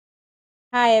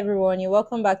Hi everyone, you're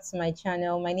welcome back to my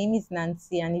channel. My name is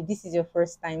Nancy, and if this is your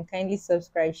first time, kindly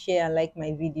subscribe, share and like my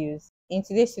videos. In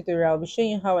today's tutorial, I'll be showing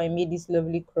you how I made this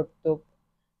lovely crop top,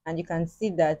 and you can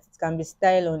see that it can be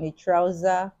styled on a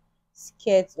trouser,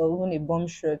 skirt or even a bomb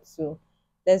shirt. So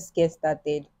let's get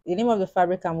started. The name of the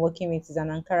fabric I'm working with is an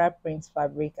Ankara print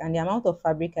fabric, and the amount of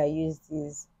fabric I used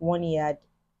is 1 yard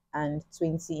and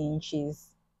 20 inches.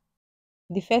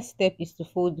 The first step is to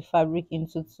fold the fabric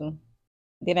into two.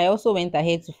 Then I also went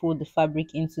ahead to fold the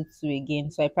fabric into two again.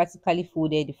 So I practically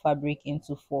folded the fabric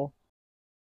into four.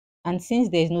 And since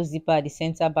there is no zipper at the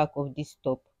center back of this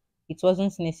top, it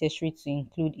wasn't necessary to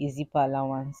include a zipper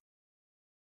allowance.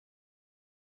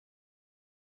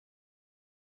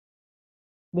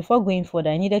 Before going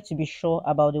further, I needed to be sure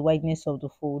about the wideness of the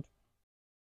fold.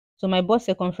 So my bust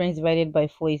circumference divided by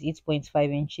 4 is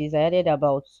 8.5 inches. I added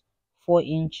about 4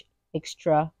 inch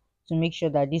extra to make sure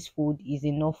that this fold is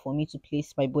enough for me to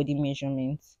place my body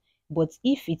measurements. But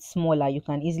if it's smaller, you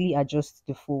can easily adjust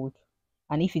the fold.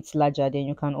 And if it's larger, then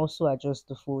you can also adjust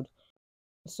the fold.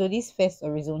 So this first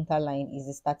horizontal line is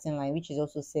the starting line, which is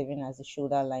also serving as the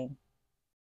shoulder line.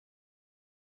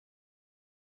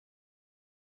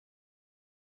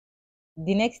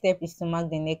 The next step is to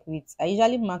mark the neck width. I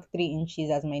usually mark 3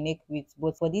 inches as my neck width,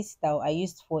 but for this style I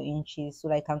used 4 inches so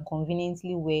that I can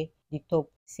conveniently wear the top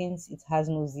since it has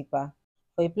no zipper.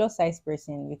 For a plus size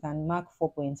person, you can mark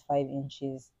 4.5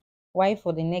 inches. While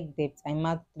for the neck depth, I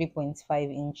marked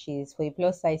 3.5 inches. For a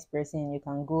plus size person, you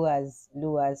can go as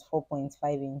low as 4.5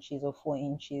 inches or 4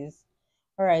 inches.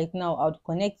 Alright, now I would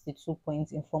connect the 2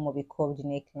 points in form of a curved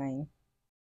neckline.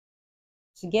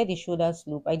 To get the shoulder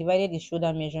slope, I divided the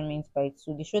shoulder measurement by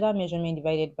 2. The shoulder measurement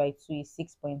divided by 2 is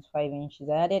 6.5 inches.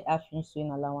 I added half inch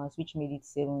sewing allowance, which made it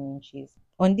 7 inches.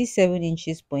 On this 7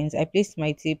 inches point, I placed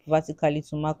my tape vertically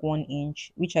to mark 1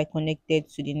 inch, which I connected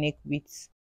to the neck width.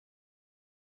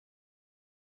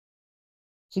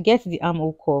 To get the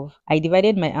armhole curve, I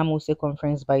divided my armhole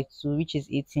circumference by 2, which is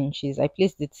 8 inches. I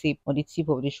placed the tape on the tip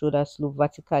of the shoulder slope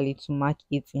vertically to mark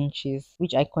 8 inches,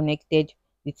 which I connected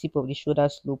the tip of the shoulder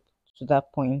slope to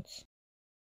that point.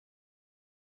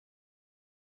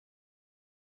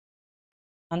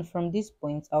 And from this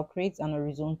point, I'll create an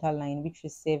horizontal line which will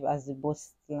serve as the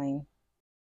bust line.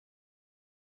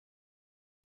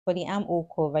 For the armhole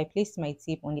curve, I placed my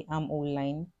tape on the armhole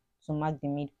line to mark the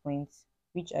midpoint,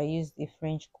 which I used a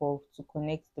French curve to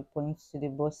connect the points to the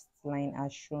bust line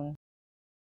as shown.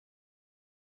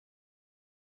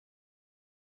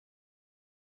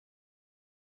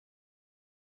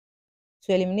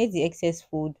 To eliminate the excess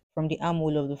fold from the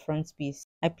armhole of the front piece,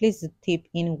 I placed the tape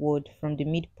inward from the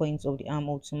midpoint of the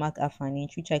armhole to mark half an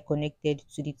inch, which I connected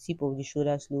to the tip of the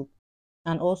shoulder slope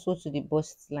and also to the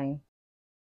bust line.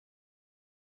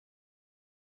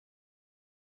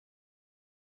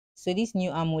 So this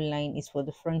new armhole line is for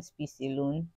the front piece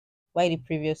alone, while the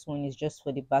previous one is just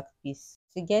for the back piece.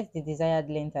 To get the desired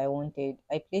length I wanted,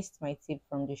 I placed my tape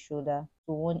from the shoulder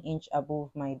to 1 inch above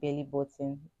my belly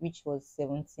button, which was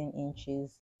 17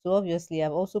 inches. So obviously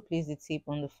I've also placed the tape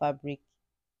on the fabric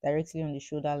directly on the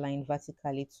shoulder line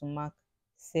vertically to mark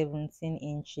 17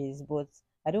 inches, but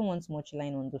I don't want much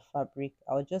line on the fabric.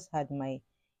 I'll just add my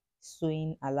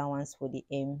sewing allowance for the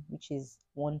M, which is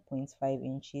 1.5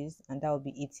 inches, and that will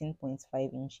be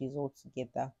 18.5 inches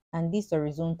altogether. And this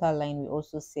horizontal line will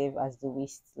also serve as the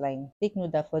waistline. Take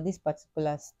note that for this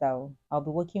particular style, I'll be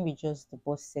working with just the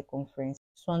bust circumference.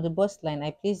 So on the bust line,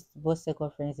 I placed the bust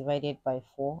circumference divided by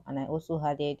 4, and I also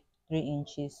added 3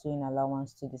 inches sewing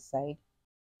allowance to the side.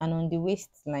 And on the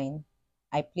waistline,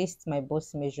 I placed my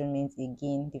bust measurement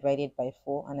again divided by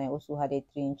 4, and I also added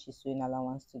 3 inches sewing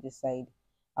allowance to the side.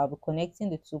 I'll be connecting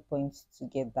the 2 points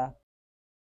together.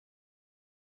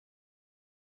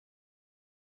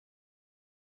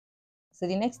 So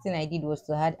the next thing I did was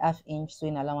to add half inch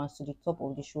sewing allowance to the top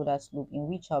of the shoulder slope, in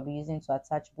which I'll be using to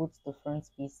attach both the front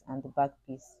piece and the back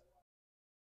piece.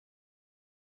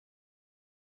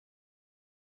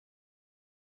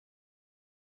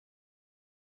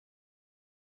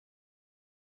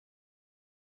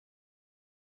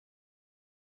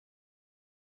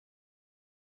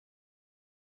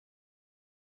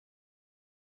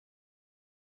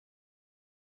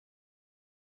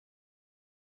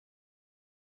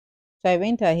 So I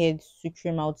went ahead to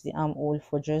trim out the armhole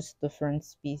for just the front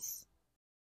piece.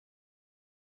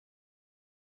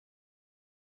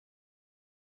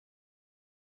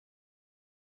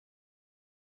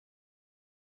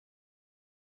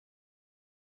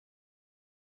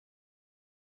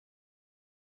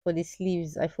 For the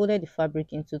sleeves, I folded the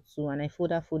fabric into two, and I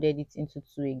folded it into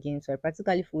two again. So I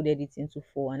practically folded it into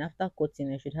four, and after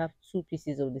cutting I should have two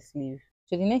pieces of the sleeve.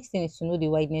 So the next thing is to know the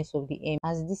wideness of the hem.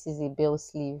 As this is a bell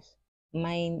sleeve,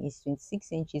 mine is 26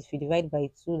 inches. If you divide by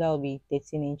 2, that will be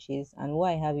 13 inches. And what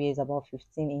I have here is about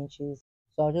 15 inches.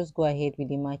 So I'll just go ahead with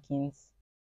the markings.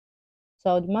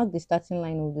 So I would mark the starting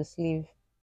line of the sleeve.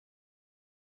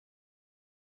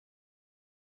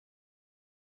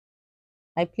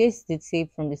 I placed the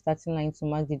tape from the starting line to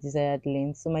mark the desired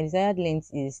length. So my desired length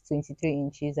is 23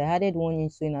 inches. I added 1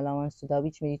 inch sewing allowance to that,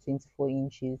 which made it 24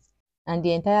 inches. And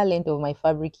the entire length of my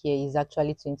fabric here is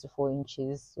actually 24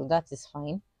 inches. So that is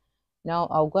fine. Now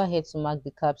I'll go ahead to mark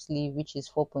the cap sleeve, which is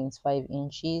 4.5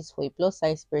 inches. For a plus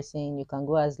size person, you can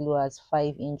go as low as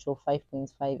 5 inch or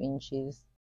 5.5 inches.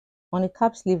 On the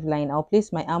cap sleeve line, I'll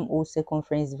place my armhole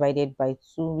circumference divided by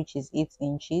 2, which is 8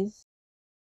 inches.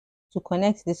 To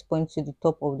connect this point to the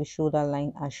top of the shoulder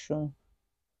line as shown.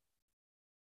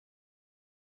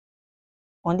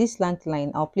 On this slant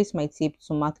line, I'll place my tape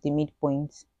to mark the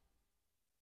midpoint.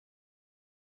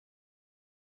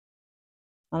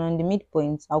 And on the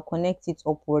midpoint, I'll connect it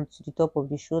upward to the top of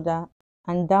the shoulder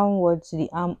and downward to the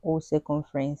armhole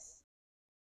circumference.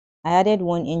 I added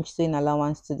 1 inch sewing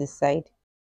allowance to the side.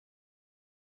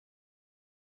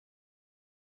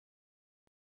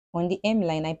 On the hem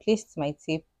line, I placed my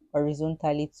tape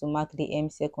horizontally to mark the hem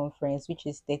circumference, which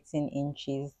is 13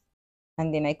 inches.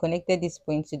 And then I connected this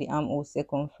point to the armhole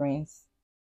circumference.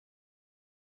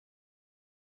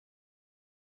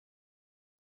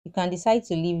 You can decide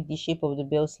to leave the shape of the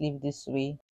bell sleeve this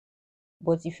way,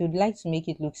 but if you'd like to make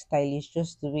it look stylish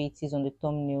just the way it is on the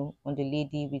thumbnail on the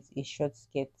lady with a short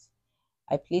skirt,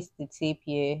 I placed the tape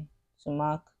here to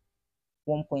mark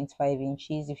 1.5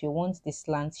 inches. If you want the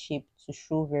slant shape to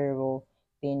show very well,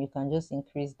 then you can just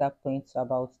increase that point to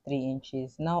about 3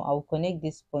 inches. Now I'll connect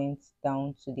this point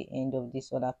down to the end of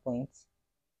this other point.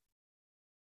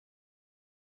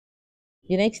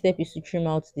 The next step is to trim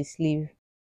out the sleeve.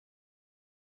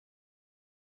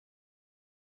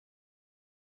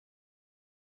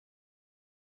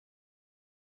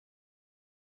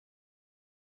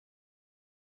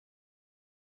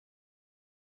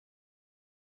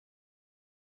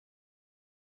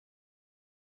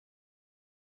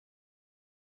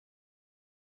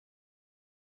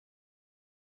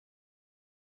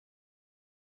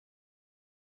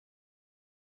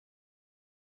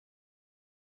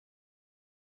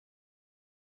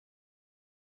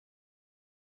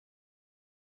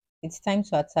 It's time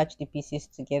to attach the pieces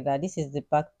together. This is the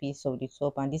back piece of the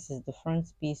top and this is the front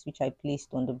piece which I placed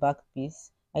on the back piece.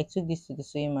 I took this to the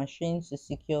sewing machine to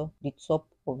secure the top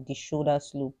of the shoulder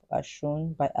slope as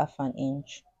shown by half an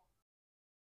inch.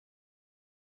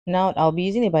 Now I'll be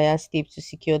using a bias tape to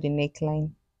secure the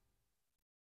neckline.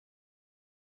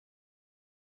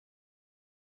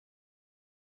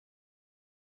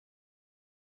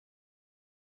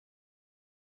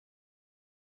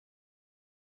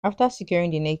 After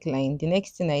securing the neckline, the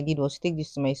next thing I did was take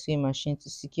this to my sewing machine to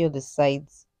secure the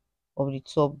sides of the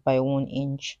top by 1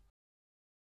 inch.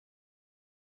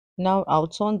 Now I'll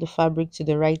turn the fabric to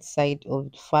the right side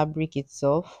of the fabric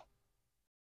itself.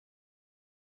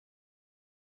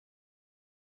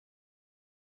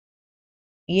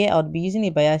 Here I'll be using a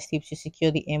bias tape to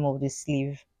secure the hem of the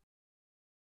sleeve.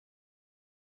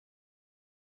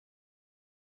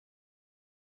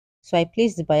 So I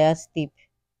place the bias tape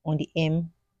on the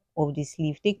hem of the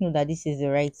sleeve. Take note that this is the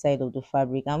right side of the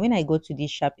fabric. And when I go to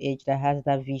this sharp edge that has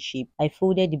that V shape, I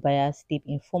folded the bias tape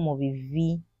in form of a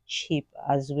V shape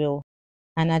as well.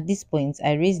 And at this point,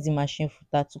 I raised the machine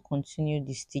footer to continue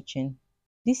the stitching.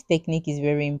 This technique is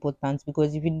very important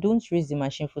because if you don't raise the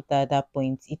machine footer at that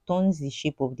point, it turns the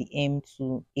shape of the hem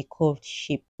to a curved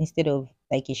shape instead of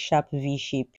like a sharp V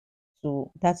shape.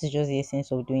 So that is just the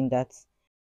essence of doing that.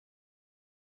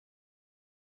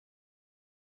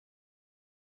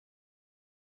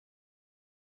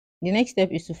 The next step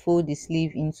is to fold the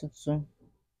sleeve into two.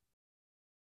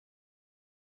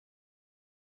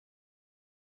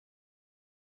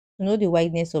 To know the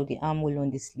wideness of the armhole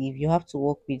on the sleeve, you have to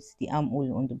work with the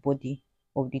armhole on the body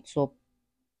of the top.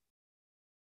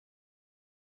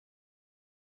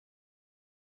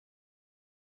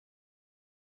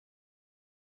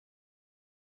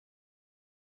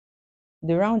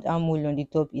 The round armhole on the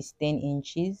top is 10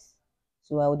 inches.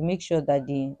 So I would make sure that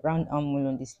the round armhole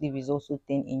on the sleeve is also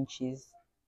 10 inches.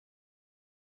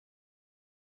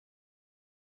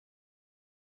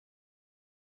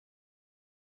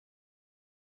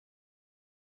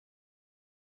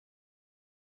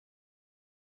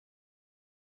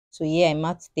 So here I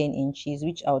marked 10 inches,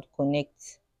 which I would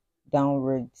connect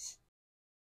downwards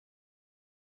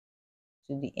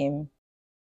to the hem.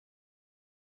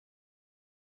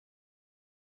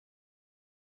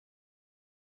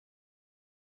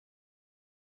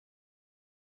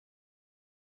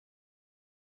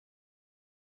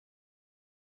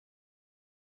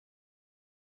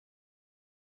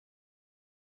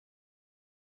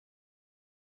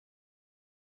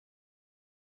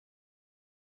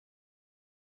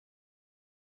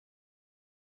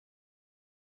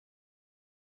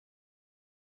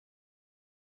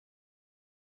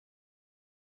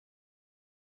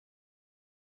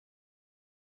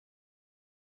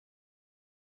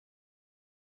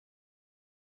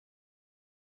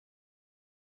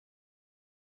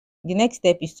 The next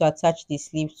step is to attach the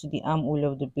sleeve to the armhole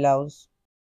of the blouse.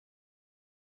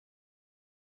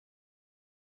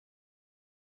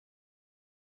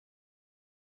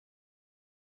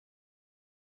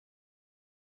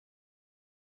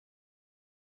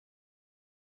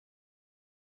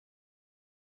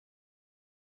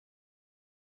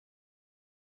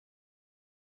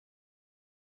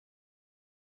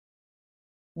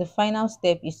 The final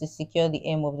step is to secure the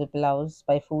hem of the blouse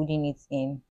by folding it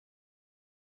in.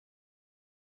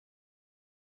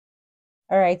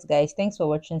 Alright guys, thanks for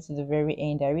watching to the very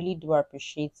end. I really do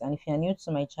appreciate, and if you are new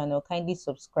to my channel, kindly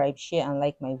subscribe, share and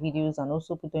like my videos, and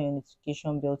also put on your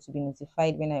notification bell to be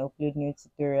notified when I upload new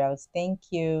tutorials.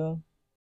 Thank you.